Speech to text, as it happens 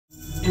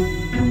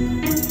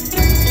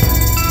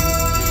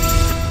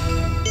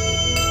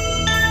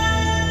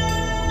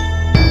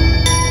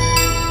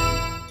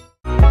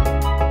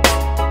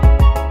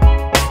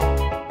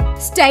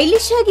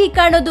Stylish ಆಗಿ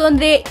ಕಾಣೋದು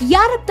ಅಂದ್ರೆ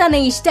ಯಾರಕ್ ತಾನೇ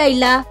ಇಷ್ಟ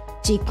ಇಲ್ಲ?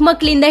 ಚಿಕ್ಕ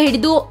ಮಕ್ಕಳಿಂದ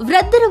ಹಿಡಿದು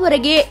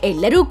ವೃದ್ಧರವರೆಗೆ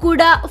ಎಲ್ಲರೂ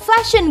ಕೂಡ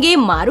ಫ್ಯಾಷನ್ಗೆ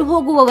ಮಾರು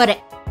ಹೋಗುವವರೇ.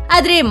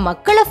 ಆದ್ರೆ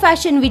ಮಕ್ಕಳ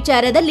ಫ್ಯಾಷನ್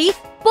ವಿಚಾರದಲ್ಲಿ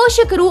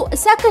ಪೋಷಕರು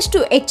ಸಾಕಷ್ಟು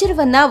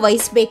ಎಚ್ಚರವನ್ನ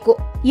ವಹಿಸಬೇಕು.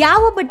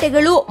 ಯಾವ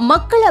ಬಟ್ಟೆಗಳು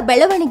ಮಕ್ಕಳ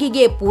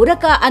ಬೆಳವಣಿಗೆಗೆ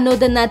ಪೂರಕ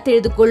ಅನ್ನೋದನ್ನ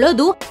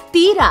ತಿಳಿದುಕೊಳ್ಳೋದು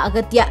ತೀರಾ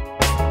ಅಗತ್ಯ.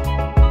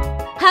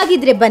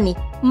 ಹಾಗಿದ್ರೆ ಬನ್ನಿ,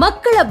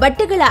 ಮಕ್ಕಳ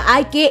ಬಟ್ಟೆಗಳ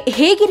ಆಯ್ಕೆ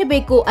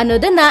ಹೇಗಿರಬೇಕು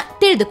ಅನ್ನೋದನ್ನ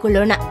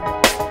ತಿಳಿದುಕೊಳ್ಳೋಣ.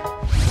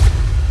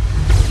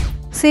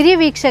 ಸಿರಿ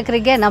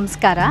ವೀಕ್ಷಕರಿಗೆ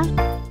ನಮಸ್ಕಾರ.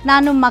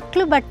 ನಾನು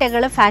ಮಕ್ಕಳು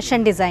ಬಟ್ಟೆಗಳ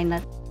ಫ್ಯಾಷನ್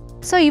ಡಿಸೈನರ್.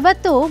 ಸೊ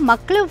ಇವತ್ತು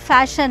ಮಕ್ಕಳು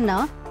ಫ್ಯಾಷನ್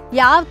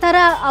ಯಾವ ಥರ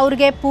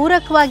ಅವ್ರಿಗೆ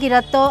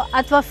ಪೂರಕವಾಗಿರತ್ತೋ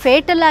ಅಥವಾ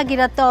ಫೇಟಲ್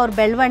ಆಗಿರತ್ತೋ ಅವ್ರ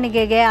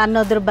ಬೆಳವಣಿಗೆಗೆ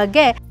ಅನ್ನೋದ್ರ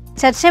ಬಗ್ಗೆ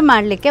ಚರ್ಚೆ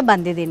ಮಾಡಲಿಕ್ಕೆ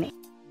ಬಂದಿದ್ದೀನಿ.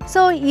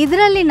 ಸೊ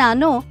ಇದರಲ್ಲಿ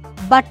ನಾನು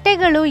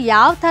ಬಟ್ಟೆಗಳು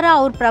ಯಾವ ಥರ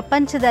ಅವ್ರ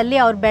ಪ್ರಪಂಚದಲ್ಲಿ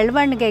ಅವ್ರ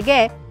ಬೆಳವಣಿಗೆಗೆ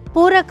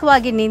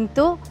ಪೂರಕವಾಗಿ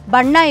ನಿಂತು,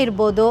 ಬಣ್ಣ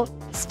ಇರ್ಬೋದು,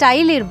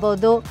 ಸ್ಟೈಲ್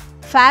ಇರ್ಬೋದು,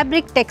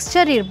 ಫ್ಯಾಬ್ರಿಕ್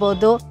ಟೆಕ್ಸ್ಚರ್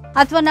ಇರ್ಬೋದು,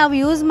 ಅಥವಾ ನಾವು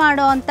ಯೂಸ್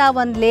ಮಾಡೋ ಅಂಥ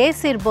ಒಂದು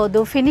ಲೇಸ್ ಇರ್ಬೋದು,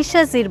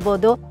 ಫಿನಿಷರ್ಸ್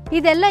ಇರ್ಬೋದು,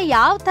 ಇದೆಲ್ಲ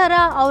ಯಾವ ಥರ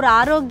ಅವ್ರ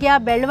ಆರೋಗ್ಯ,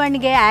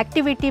 ಬೆಳವಣಿಗೆ,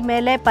 ಆಕ್ಟಿವಿಟಿ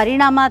ಮೇಲೆ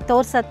ಪರಿಣಾಮ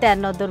ತೋರಿಸತ್ತೆ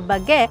ಅನ್ನೋದ್ರ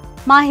ಬಗ್ಗೆ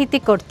ಮಾಹಿತಿ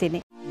ಕೊಡ್ತೀನಿ.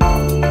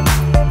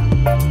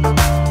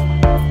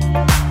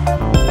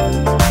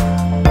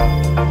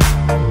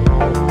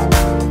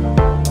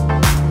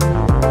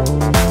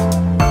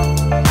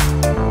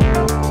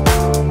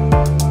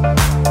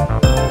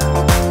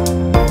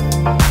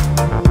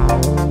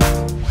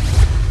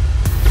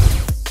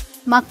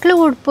 ಮಕ್ಕಳು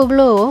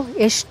ಉಡುಪುಗಳು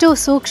ಎಷ್ಟು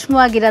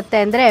ಸೂಕ್ಷ್ಮವಾಗಿರುತ್ತೆ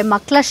ಅಂದರೆ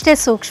ಮಕ್ಕಳಷ್ಟೇ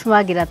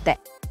ಸೂಕ್ಷ್ಮವಾಗಿರುತ್ತೆ.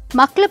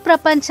 ಮಕ್ಕಳ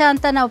ಪ್ರಪಂಚ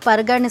ಅಂತ ನಾವು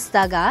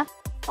ಪರಿಗಣಿಸಿದಾಗ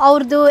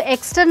ಅವ್ರದ್ದು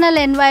ಎಕ್ಸ್ಟರ್ನಲ್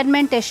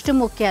ಎನ್ವೈರ್ಮೆಂಟ್ ಎಷ್ಟು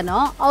ಮುಖ್ಯನೋ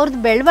ಅವ್ರದ್ದು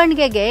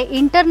ಬೆಳವಣಿಗೆಗೆ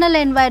ಇಂಟರ್ನಲ್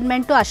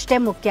ಎನ್ವೈರ್ಮೆಂಟು ಅಷ್ಟೇ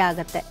ಮುಖ್ಯ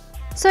ಆಗುತ್ತೆ.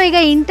 ಸೊ ಈಗ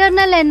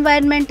ಇಂಟರ್ನಲ್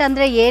ಎನ್ವೈರ್ಮೆಂಟ್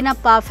ಅಂದರೆ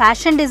ಏನಪ್ಪ,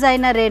 ಫ್ಯಾಷನ್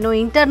ಡಿಸೈನರ್ ಏನು,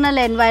 ಇಂಟರ್ನಲ್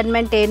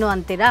ಎನ್ವೈರ್ಮೆಂಟ್ ಏನು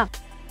ಅಂತೀರಾ?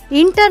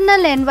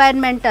 ಇಂಟರ್ನಲ್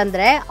ಎನ್ವೈರ್ಮೆಂಟ್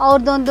ಅಂದರೆ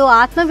ಅವ್ರದ್ದೊಂದು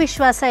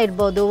ಆತ್ಮವಿಶ್ವಾಸ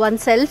ಇರ್ಬೋದು,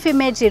 ಒಂದು ಸೆಲ್ಫ್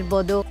ಇಮೇಜ್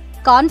ಇರ್ಬೋದು,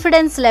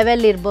 ಕಾನ್ಫಿಡೆನ್ಸ್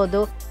ಲೆವೆಲ್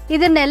ಇರ್ಬೋದು.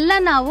 ಇದನ್ನೆಲ್ಲ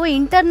ನಾವು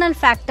ಇಂಟರ್ನಲ್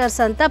ಫ್ಯಾಕ್ಟರ್ಸ್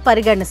ಅಂತ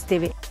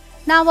ಪರಿಗಣಿಸ್ತೀವಿ.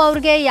 ನಾವು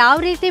ಅವ್ರಿಗೆ ಯಾವ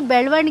ರೀತಿ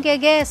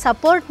ಬೆಳವಣಿಗೆಗೆ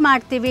ಸಪೋರ್ಟ್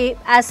ಮಾಡ್ತೀವಿ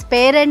ಆ್ಯಸ್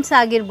ಪೇರೆಂಟ್ಸ್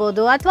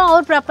ಆಗಿರ್ಬೋದು, ಅಥವಾ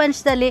ಅವ್ರ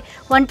ಪ್ರಪಂಚದಲ್ಲಿ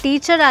ಒಂದು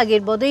ಟೀಚರ್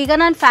ಆಗಿರ್ಬೋದು. ಈಗ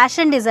ನಾನು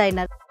ಫ್ಯಾಷನ್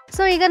ಡಿಸೈನರ್.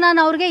 ಸೊ ಈಗ ನಾನು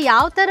ಅವ್ರಿಗೆ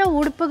ಯಾವ ಥರ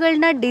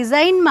ಉಡುಪುಗಳನ್ನ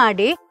ಡಿಸೈನ್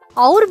ಮಾಡಿ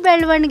ಅವ್ರ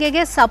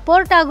ಬೆಳವಣಿಗೆಗೆ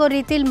ಸಪೋರ್ಟ್ ಆಗೋ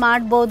ರೀತಿಲಿ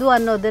ಮಾಡ್ಬೋದು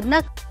ಅನ್ನೋದನ್ನ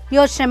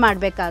ಯೋಚನೆ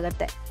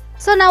ಮಾಡಬೇಕಾಗತ್ತೆ.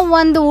 ಸೊ ನಾವು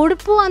ಒಂದು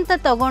ಉಡುಪು ಅಂತ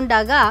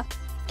ತಗೊಂಡಾಗ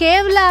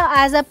ಕೇವಲ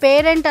ಆ್ಯಸ್ ಅ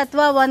ಪೇರೆಂಟ್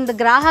ಅಥವಾ ಒಂದು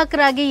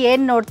ಗ್ರಾಹಕರಾಗಿ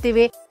ಏನು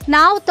ನೋಡ್ತೀವಿ,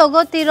 ನಾವು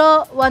ತಗೋತಿರೋ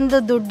ಒಂದು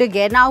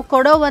ದುಡ್ಡಿಗೆ, ನಾವು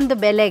ಕೊಡೋ ಒಂದು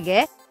ಬೆಲೆಗೆ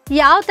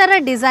ಯಾವ ಥರ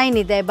ಡಿಸೈನ್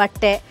ಇದೆ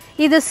ಬಟ್ಟೆ,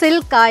 ಇದು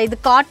ಸಿಲ್ಕಾ, ಇದು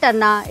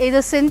ಕಾಟನ್ನಾ, ಇದು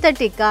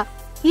ಸಿಂಥೆಟಿಕ್ಕಾ,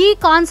 ಈ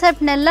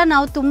ಕಾನ್ಸೆಪ್ಟ್ನೆಲ್ಲ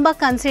ನಾವು ತುಂಬ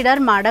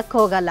ಕನ್ಸಿಡರ್ ಮಾಡೋಕ್ಕೆ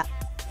ಹೋಗಲ್ಲ.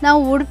 ನಾವು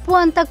ಉಡುಪು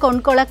ಅಂತ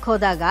ಕೊಂಡ್ಕೊಳಕ್ಕೆ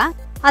ಹೋದಾಗ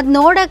ಅದು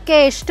ನೋಡೋಕ್ಕೆ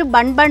ಎಷ್ಟು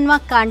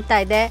ಬಣ್ಣವಾಗಿ ಕಾಣ್ತಾ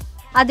ಇದೆ,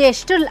 ಅದು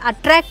ಎಷ್ಟು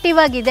ಅಟ್ರಾಕ್ಟಿವ್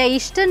ಆಗಿದೆ,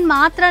 ಇಷ್ಟನ್ನು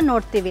ಮಾತ್ರ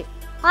ನೋಡ್ತೀವಿ.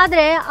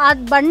 ಆದರೆ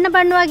ಅದು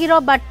ಬಣ್ಣವಾಗಿರೋ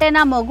ಬಟ್ಟೆನ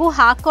ಮಗು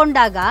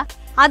ಹಾಕೊಂಡಾಗ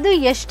ಅದು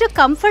ಎಷ್ಟು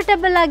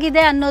ಕಂಫರ್ಟಬಲ್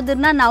ಆಗಿದೆ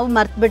ಅನ್ನೋದನ್ನ ನಾವು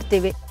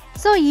ಮರ್ತ್ಬಿಡ್ತೀವಿ.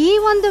 ಸೊ ಈ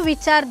ಒಂದು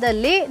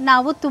ವಿಚಾರದಲ್ಲಿ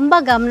ನಾವು ತುಂಬ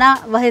ಗಮನ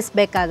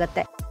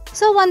ವಹಿಸ್ಬೇಕಾಗತ್ತೆ.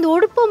 ಸೊ ಒಂದು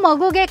ಉಡುಪು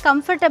ಮಗುಗೆ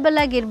ಕಂಫರ್ಟಬಲ್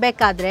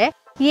ಆಗಿರ್ಬೇಕಾದ್ರೆ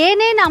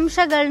ಏನೇನು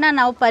ಅಂಶಗಳನ್ನ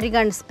ನಾವು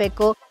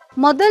ಪರಿಗಣಿಸ್ಬೇಕು?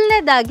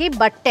 ಮೊದಲನೇದಾಗಿ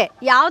ಬಟ್ಟೆ.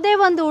 ಯಾವುದೇ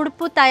ಒಂದು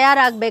ಉಡುಪು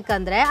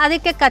ತಯಾರಾಗಬೇಕಂದ್ರೆ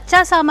ಅದಕ್ಕೆ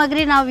ಕಚ್ಚಾ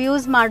ಸಾಮಗ್ರಿ ನಾವು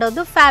ಯೂಸ್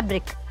ಮಾಡೋದು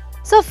ಫ್ಯಾಬ್ರಿಕ್.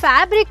 ಸೊ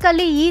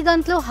ಫ್ಯಾಬ್ರಿಕಲ್ಲಿ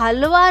ಈಗಂತಲೂ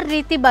ಹಲವಾರು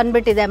ರೀತಿ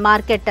ಬಂದ್ಬಿಟ್ಟಿದೆ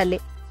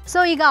ಮಾರ್ಕೆಟಲ್ಲಿ. ಸೊ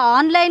ಈಗ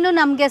ಆನ್ಲೈನು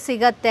ನಮಗೆ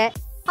ಸಿಗತ್ತೆ.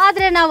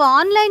 ಆದರೆ ನಾವು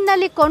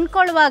ಆನ್ಲೈನ್ನಲ್ಲಿ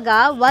ಕೊಂಡ್ಕೊಳ್ಳುವಾಗ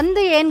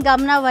ಒಂದು ಏನು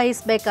ಗಮನ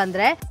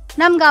ವಹಿಸ್ಬೇಕಂದ್ರೆ,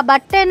 ನಮ್ಗೆ ಆ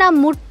ಬಟ್ಟೆನ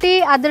ಮುಟ್ಟಿ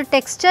ಅದ್ರ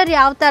ಟೆಕ್ಸ್ಚರ್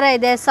ಯಾವ ಥರ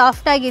ಇದೆ,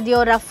 ಸಾಫ್ಟ್ ಆಗಿದೆಯೋ,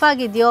 ರಫ್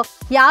ಆಗಿದೆಯೋ,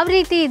 ಯಾವ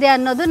ರೀತಿ ಇದೆ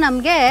ಅನ್ನೋದು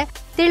ನಮಗೆ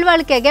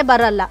ತಿಳುವಳಿಕೆಗೆ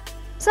ಬರಲ್ಲ.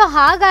 ಸೊ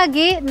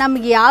ಹಾಗಾಗಿ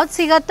ನಮ್ಗೆ ಯಾವ್ದು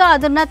ಸಿಗತ್ತೋ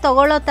ಅದನ್ನು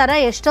ತಗೊಳ್ಳೋ ಥರ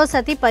ಎಷ್ಟೋ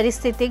ಸತಿ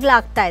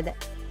ಪರಿಸ್ಥಿತಿಗಳಾಗ್ತಾ ಇದೆ.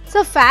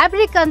 ಸೊ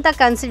ಫ್ಯಾಬ್ರಿಕ್ ಅಂತ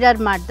ಕನ್ಸಿಡರ್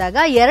ಮಾಡಿದಾಗ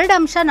ಎರಡು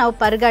ಅಂಶ ನಾವು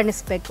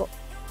ಪರಿಗಣಿಸ್ಬೇಕು.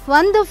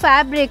 ಒಂದು,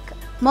 ಫ್ಯಾಬ್ರಿಕ್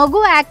ಮಗು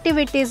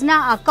ಆ್ಯಕ್ಟಿವಿಟೀಸ್ನ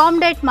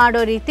ಅಕಾಮಡೇಟ್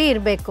ಮಾಡೋ ರೀತಿ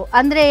ಇರಬೇಕು.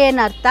 ಅಂದರೆ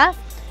ಏನರ್ಥ,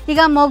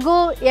 ಈಗ ಮಗು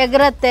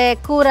ಎಗರತ್ತೆ,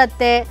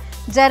 ಕೂರತ್ತೆ,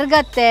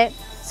 ಜರುಗತ್ತೆ.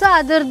 ಸೊ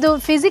ಅದರದ್ದು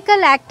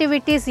ಫಿಸಿಕಲ್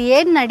ಆ್ಯಕ್ಟಿವಿಟೀಸ್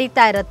ಏನು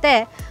ನಡೀತಾ ಇರುತ್ತೆ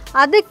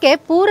ಅದಕ್ಕೆ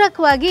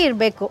ಪೂರಕವಾಗಿ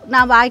ಇರಬೇಕು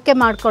ನಾವು ಆಯ್ಕೆ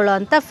ಮಾಡ್ಕೊಳ್ಳೋ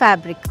ಅಂಥ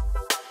ಫ್ಯಾಬ್ರಿಕ್.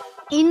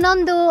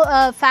 ಇನ್ನೊಂದು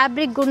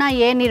ಫ್ಯಾಬ್ರಿಕ್ ಗುಣ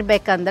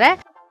ಏನಿರಬೇಕಂದ್ರೆ,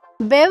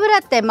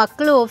 ಬೆವರತ್ತೆ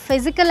ಮಕ್ಕಳು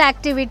ಫಿಸಿಕಲ್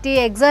ಆ್ಯಕ್ಟಿವಿಟಿ,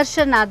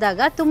 ಎಕ್ಸರ್ಷನ್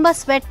ಆದಾಗ ತುಂಬ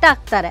ಸ್ವೆಟ್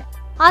ಆಗ್ತಾರೆ.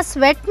 ಆ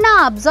ಸ್ವೆಟ್ನ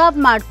ಅಬ್ಸಾರ್ಬ್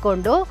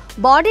ಮಾಡಿಕೊಂಡು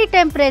ಬಾಡಿ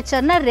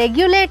ಟೆಂಪ್ರೇಚರ್ನ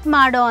ರೆಗ್ಯುಲೇಟ್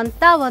ಮಾಡೋ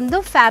ಅಂಥ ಒಂದು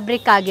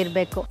ಫ್ಯಾಬ್ರಿಕ್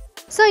ಆಗಿರಬೇಕು.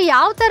 ಸೊ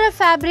ಯಾವ ಥರ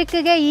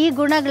ಫ್ಯಾಬ್ರಿಕ್ಗೆ ಈ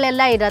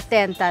ಗುಣಗಳೆಲ್ಲ ಇರುತ್ತೆ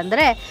ಅಂತ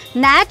ಅಂದರೆ,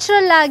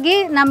 ನ್ಯಾಚುರಲ್ ಆಗಿ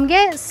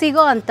ನಮಗೆ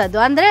ಸಿಗೋ ಅಂಥದ್ದು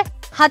ಅಂದರೆ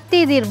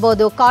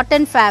ಹತ್ತಿದಿರ್ಬೋದು,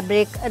 ಕಾಟನ್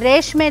ಫ್ಯಾಬ್ರಿಕ್,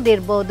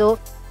 ರೇಷ್ಮೆದಿರ್ಬೋದು,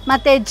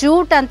 ಮತ್ತು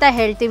ಜೂಟ್ ಅಂತ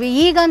ಹೇಳ್ತೀವಿ.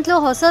 ಈಗಂತಲೂ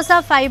ಹೊಸ ಹೊಸ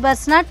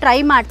ಫೈಬರ್ಸ್ನ ಟ್ರೈ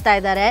ಮಾಡ್ತಾ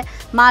ಇದ್ದಾರೆ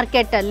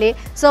ಮಾರ್ಕೆಟಲ್ಲಿ.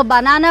 So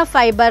banana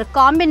fibre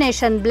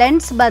combination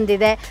blends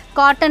ಬಂದಿದೆ,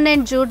 ಕಾಟನ್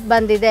ಆ್ಯಂಡ್ ಜೂಟ್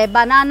ಬಂದಿದೆ,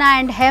 ಬನಾನಾ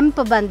ಆ್ಯಂಡ್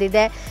ಹೆಂಪ್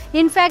ಬಂದಿದೆ.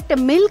 ಇನ್ಫ್ಯಾಕ್ಟ್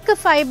ಮಿಲ್ಕ್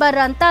ಫೈಬರ್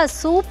ಅಂತ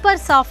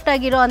ಸೂಪರ್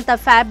ಸಾಫ್ಟಾಗಿರೋ ಅಂಥ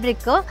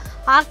ಫ್ಯಾಬ್ರಿಕ್ಕು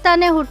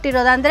ಆಗ್ತಾನೆ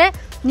ಹುಟ್ಟಿರೋದು, ಅಂದರೆ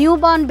ನ್ಯೂ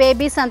ಬಾರ್ನ್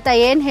ಬೇಬೀಸ್ ಅಂತ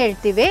ಏನು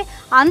ಹೇಳ್ತೀವಿ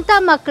ಅಂಥ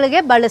ಮಕ್ಕಳಿಗೆ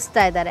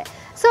ಬಳಸ್ತಾ ಇದ್ದಾರೆ.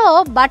 ಸೊ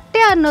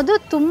ಬಟ್ಟೆ ಅನ್ನೋದು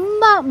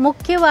ತುಂಬ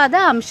ಮುಖ್ಯವಾದ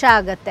ಅಂಶ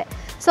ಆಗುತ್ತೆ.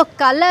 ಸೊ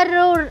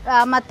ಕಲರು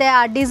ಮತ್ತು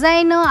ಆ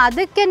ಡಿಸೈನು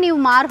ಅದಕ್ಕೆ ನೀವು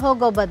ಮಾರು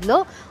ಹೋಗೋ ಬದಲು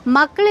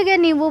ಮಕ್ಕಳಿಗೆ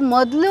ನೀವು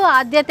ಮೊದಲು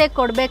ಆದ್ಯತೆ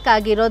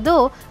ಕೊಡಬೇಕಾಗಿರೋದು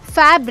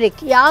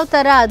ಫ್ಯಾಬ್ರಿಕ್, ಯಾವ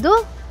ಥರ ಅದು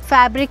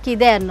ಫ್ಯಾಬ್ರಿಕ್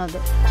ಇದೆ ಅನ್ನೋದು.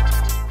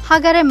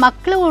 ಹಾಗಾದರೆ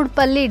ಮಕ್ಕಳು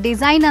ಉಡುಪಲ್ಲಿ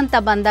ಡಿಸೈನ್ ಅಂತ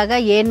ಬಂದಾಗ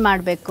ಏನು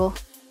ಮಾಡಬೇಕು?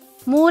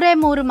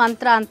 3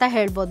 ಮಂತ್ರ ಅಂತ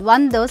ಹೇಳ್ಬೋದು.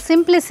 ಒಂದು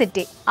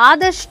ಸಿಂಪ್ಲಿಸಿಟಿ,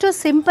 ಆದಷ್ಟು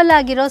ಸಿಂಪಲ್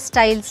ಆಗಿರೋ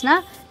ಸ್ಟೈಲ್ಸ್ನ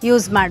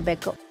ಯೂಸ್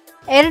ಮಾಡಬೇಕು.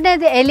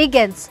 ಎರಡನೇದು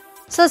elegance.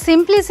 So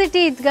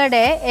simplicity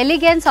ಇದ್ಗಡೆ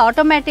elegance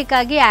automatic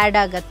ಆಗಿ ಆ್ಯಡ್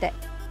ಆಗುತ್ತೆ.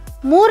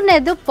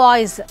 ಮೂರನೇದು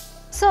ಪಾಯ್ಸ್.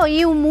 ಸೊ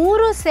ಇವು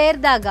 3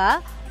 ಸೇರಿದಾಗ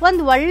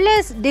ಒಂದು ಒಳ್ಳೆ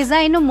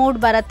ಡಿಸೈನು ಮೂಡ್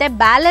ಬರುತ್ತೆ.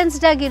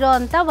 ಬ್ಯಾಲೆನ್ಸ್ಡ್ ಆಗಿರೋ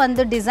ಅಂಥ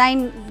ಒಂದು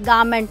ಡಿಸೈನ್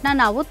ಗಾರ್ಮೆಂಟ್ನ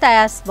ನಾವು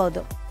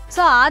ತಯಾರಿಸ್ಬೋದು.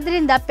 ಸೊ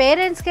ಆದ್ದರಿಂದ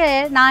ಪೇರೆಂಟ್ಸ್ಗೆ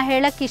ನಾ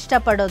ಹೇಳಕ್ಕೆ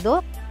ಇಷ್ಟಪಡೋದು,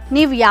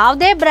 ನೀವು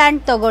ಯಾವುದೇ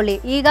ಬ್ರ್ಯಾಂಡ್ ತೊಗೊಳ್ಳಿ,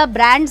 ಈಗ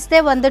ಬ್ರ್ಯಾಂಡ್ಸ್ದೇ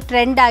ಒಂದು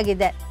ಟ್ರೆಂಡ್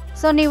ಆಗಿದೆ.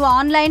 ಸೊ ನೀವು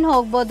ಆನ್ಲೈನ್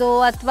ಹೋಗ್ಬೋದು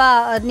ಅಥವಾ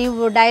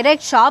ನೀವು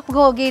ಡೈರೆಕ್ಟ್ ಶಾಪ್ಗೆ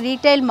ಹೋಗಿ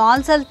ರಿಟೇಲ್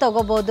ಮಾಲ್ಸಲ್ಲಿ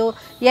ತೊಗೋಬೋದು.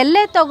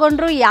 ಎಲ್ಲೇ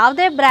ತೊಗೊಂಡ್ರು,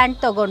 ಯಾವುದೇ ಬ್ರ್ಯಾಂಡ್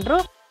ತೊಗೊಂಡ್ರು,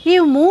 ಈ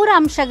 3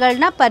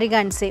 ಅಂಶಗಳನ್ನ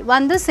ಪರಿಗಣಿಸಿ.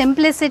 ಒಂದು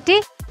ಸಿಂಪ್ಲಿಸಿಟಿ,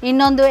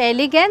 ಇನ್ನೊಂದು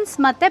ಎಲಿಗೆನ್ಸ್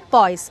ಮತ್ತು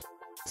ಪಾಯ್ಸ್.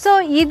 ಸೊ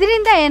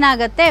ಇದರಿಂದ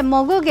ಏನಾಗುತ್ತೆ,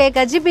 ಮಗುಗೆ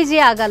ಗಜಿಬಿಜಿ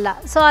ಆಗಲ್ಲ.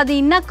 ಸೊ ಅದು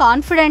ಇನ್ನೂ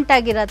ಕಾನ್ಫಿಡೆಂಟ್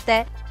ಆಗಿರುತ್ತೆ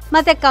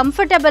ಮತ್ತು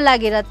ಕಂಫರ್ಟಬಲ್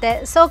ಆಗಿರುತ್ತೆ.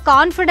 ಸೊ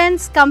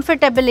ಕಾನ್ಫಿಡೆನ್ಸ್,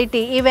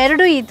 ಕಂಫರ್ಟಬಿಲಿಟಿ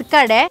ಇವೆರಡು ಇದ್ದ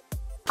ಕಡೆ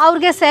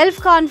ಅವ್ರಿಗೆ ಸೆಲ್ಫ್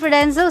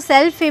ಕಾನ್ಫಿಡೆನ್ಸು,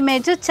 ಸೆಲ್ಫ್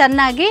ಇಮೇಜು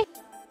ಚೆನ್ನಾಗಿ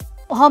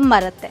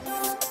ಹೊಮ್ಮರುತ್ತೆ.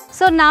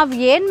 ಸೊ ನಾವು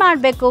ಏನು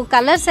ಮಾಡಬೇಕು,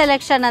 ಕಲರ್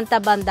ಸೆಲೆಕ್ಷನ್ ಅಂತ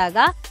ಬಂದಾಗ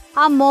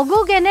ಆ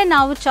ಮಗುಗೇನೆ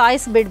ನಾವು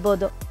ಚಾಯ್ಸ್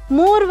ಬಿಡ್ಬೋದು.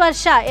 3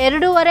 ವರ್ಷ,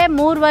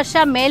 2.5-3 ವರ್ಷ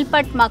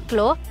ಮೇಲ್ಪಟ್ಟ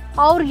ಮಕ್ಕಳು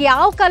ಅವ್ರಿಗೆ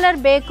ಯಾವ ಕಲರ್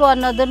ಬೇಕು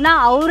ಅನ್ನೋದನ್ನ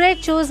ಅವರೇ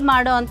ಚೂಸ್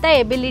ಮಾಡೋ ಅಂಥ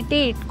ಎಬಿಲಿಟಿ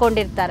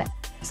ಇಟ್ಕೊಂಡಿರ್ತಾರೆ.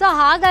 ಸೊ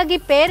ಹಾಗಾಗಿ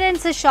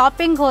ಪೇರೆಂಟ್ಸ್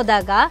ಶಾಪಿಂಗ್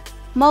ಹೋದಾಗ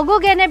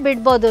ಮಗುಗೇನೆ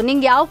ಬಿಡ್ಬೋದು,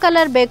 ನಿಂಗೆ ಯಾವ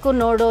ಕಲರ್ ಬೇಕು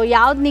ನೋಡು,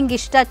 ಯಾವ್ದು ನಿಂಗೆ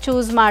ಇಷ್ಟ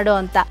ಚೂಸ್ ಮಾಡು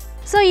ಅಂತ.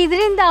 ಸೊ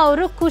ಇದರಿಂದ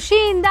ಅವರು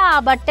ಖುಷಿಯಿಂದ ಆ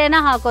ಬಟ್ಟೆನ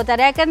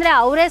ಹಾಕೋತಾರೆ, ಯಾಕಂದರೆ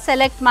ಅವರೇ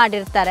ಸೆಲೆಕ್ಟ್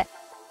ಮಾಡಿರ್ತಾರೆ.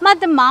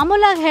 ಮತ್ತು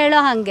ಮಾಮೂಲಾಗಿ ಹೇಳೋ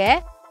ಹಾಗೆ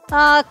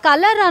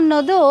ಕಲರ್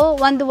ಅನ್ನೋದು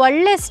ಒಂದು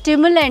ಒಳ್ಳೆ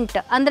ಸ್ಟಿಮ್ಯುಲೆಂಟ್.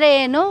 ಅಂದರೆ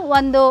ಏನು,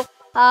 ಒಂದು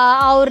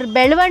ಅವ್ರ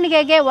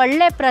ಬೆಳವಣಿಗೆಗೆ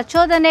ಒಳ್ಳೆ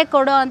ಪ್ರಚೋದನೆ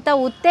ಕೊಡೋ ಅಂಥ,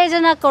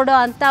 ಉತ್ತೇಜನ ಕೊಡೋ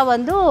ಅಂಥ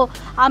ಒಂದು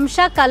ಅಂಶ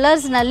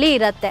ಕಲರ್ಸ್ನಲ್ಲಿ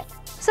ಇರುತ್ತೆ.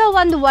 ಸೊ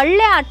ಒಂದು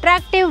ಒಳ್ಳೆ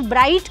ಅಟ್ರಾಕ್ಟಿವ್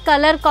ಬ್ರೈಟ್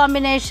ಕಲರ್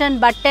ಕಾಂಬಿನೇಷನ್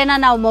ಬಟ್ಟೆನ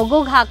ನಾವು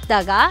ಮಗುಗೆ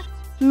ಹಾಕಿದಾಗ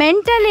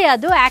ಮೆಂಟಲಿ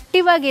ಅದು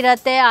ಆ್ಯಕ್ಟಿವ್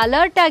ಆಗಿರುತ್ತೆ,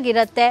 ಅಲರ್ಟ್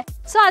ಆಗಿರುತ್ತೆ.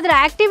 ಸೊ ಅದರ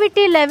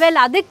ಆ್ಯಕ್ಟಿವಿಟಿ ಲೆವೆಲ್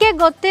ಅದಕ್ಕೆ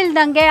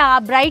ಗೊತ್ತಿಲ್ದಂಗೆ ಆ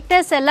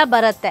ಬ್ರೈಟ್ನೆಸ್ ಎಲ್ಲ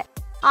ಬರುತ್ತೆ.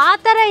 ಆ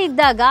ಥರ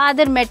ಇದ್ದಾಗ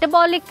ಅದರ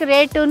ಮೆಟಬಾಲಿಕ್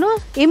ರೇಟೂ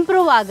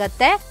ಇಂಪ್ರೂವ್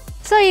ಆಗುತ್ತೆ.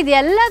 ಸೊ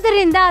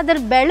ಇದೆಲ್ಲದರಿಂದ ಅದರ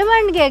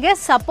ಬೆಳವಣಿಗೆಗೆ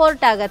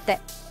ಸಪೋರ್ಟ್ ಆಗುತ್ತೆ.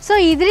 ಸೊ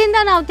ಇದರಿಂದ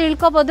ನಾವು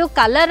ತಿಳ್ಕೊಬೋದು,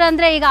 ಕಲರ್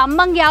ಅಂದರೆ ಈಗ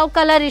ಅಮ್ಮಂಗೆ ಯಾವ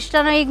ಕಲರ್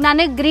ಇಷ್ಟನೋ, ಈಗ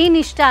ನನಗೆ ಗ್ರೀನ್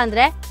ಇಷ್ಟ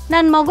ಅಂದರೆ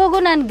ನನ್ನ ಮಗುಗೂ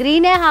ನಾನು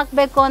ಗ್ರೀನೇ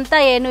ಹಾಕಬೇಕು ಅಂತ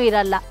ಏನೂ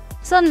ಇರಲ್ಲ.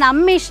 ಸೊ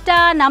ನಮ್ಮ ಇಷ್ಟ,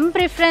 ನಮ್ಮ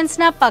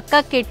ಪ್ರಿಫರೆನ್ಸ್ನ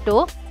ಪಕ್ಕಕ್ಕಿಟ್ಟು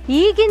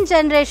ಈಗಿನ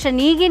ಜನ್ರೇಷನ್,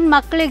 ಈಗಿನ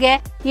ಮಕ್ಕಳಿಗೆ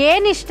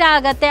ಏನು ಇಷ್ಟ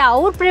ಆಗತ್ತೆ,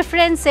 ಅವ್ರ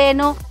ಪ್ರಿಫರೆನ್ಸ್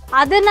ಏನು,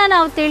 ಅದನ್ನು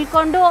ನಾವು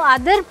ತಿಳ್ಕೊಂಡು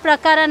ಅದರ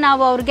ಪ್ರಕಾರ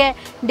ನಾವು ಅವ್ರಿಗೆ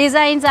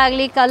ಡಿಸೈನ್ಸ್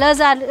ಆಗಲಿ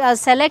ಕಲರ್ಸ್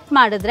ಸೆಲೆಕ್ಟ್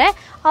ಮಾಡಿದ್ರೆ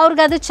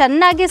ಅವ್ರಿಗದು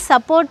ಚೆನ್ನಾಗಿ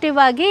ಸಪೋರ್ಟಿವ್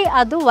ಆಗಿ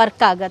ಅದು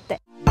ವರ್ಕ್ ಆಗುತ್ತೆ.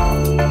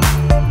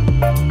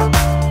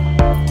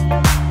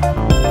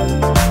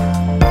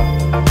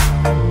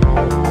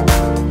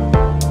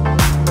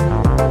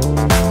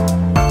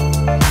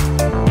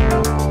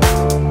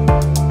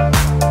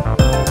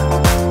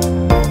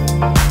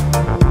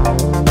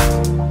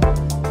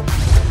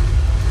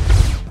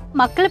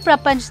 ಮಕ್ಕಳ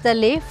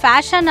ಪ್ರಪಂಚದಲ್ಲಿ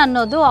ಫ್ಯಾಷನ್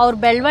ಅನ್ನೋದು ಅವ್ರ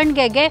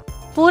ಬೆಳವಣಿಗೆಗೆ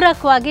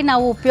ಪೂರಕವಾಗಿ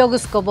ನಾವು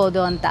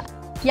ಉಪಯೋಗಿಸ್ಕೋಬೋದು ಅಂತ.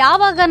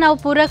 ಯಾವಾಗ ನಾವು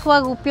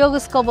ಪೂರಕವಾಗಿ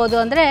ಉಪಯೋಗಿಸ್ಕೋಬೋದು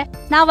ಅಂದರೆ,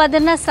 ನಾವು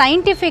ಅದನ್ನು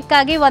ಸೈಂಟಿಫಿಕ್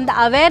ಆಗಿ ಒಂದು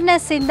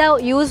ಅವೇರ್ನೆಸ್ಸಿಂದ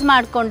ಯೂಸ್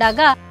ಮಾಡಿಕೊಂಡಾಗ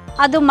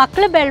ಅದು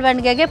ಮಕ್ಕಳ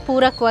ಬೆಳವಣಿಗೆಗೆ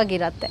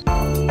ಪೂರಕವಾಗಿರುತ್ತೆ.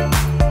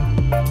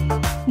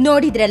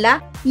 ನೋಡಿದ್ರಲ್ಲ,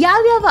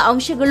 ಯಾವ್ಯಾವ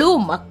ಅಂಶಗಳು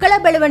ಮಕ್ಕಳ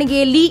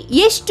ಬೆಳವಣಿಗೆಯಲ್ಲಿ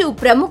ಎಷ್ಟು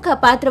ಪ್ರಮುಖ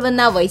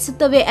ಪಾತ್ರವನ್ನ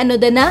ವಹಿಸುತ್ತವೆ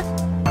ಅನ್ನೋದನ್ನ.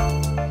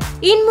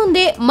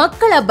 ಇನ್ಮುಂದೆ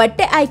ಮಕ್ಕಳ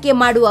ಬಟ್ಟೆ ಆಯ್ಕೆ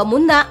ಮಾಡುವ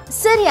ಮುನ್ನ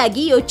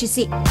ಸರಿಯಾಗಿ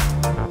ಯೋಚಿಸಿ.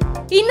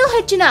 ಇನ್ನೂ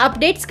ಹೆಚ್ಚಿನ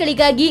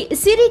ಅಪ್ಡೇಟ್ಸ್ಗಳಿಗಾಗಿ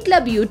ಸಿರಿ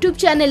ಕ್ಲಬ್ ಯೂಟ್ಯೂಬ್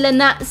ಚಾನೆಲ್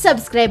ಅನ್ನ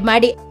ಸಬ್ಸ್ಕ್ರೈಬ್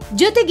ಮಾಡಿ.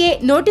 ಜೊತೆಗೆ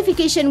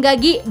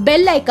ನೋಟಿಫಿಕೇಶನ್ಗಾಗಿ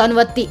ಬೆಲ್ ಐಕಾನ್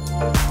ಒತ್ತಿ.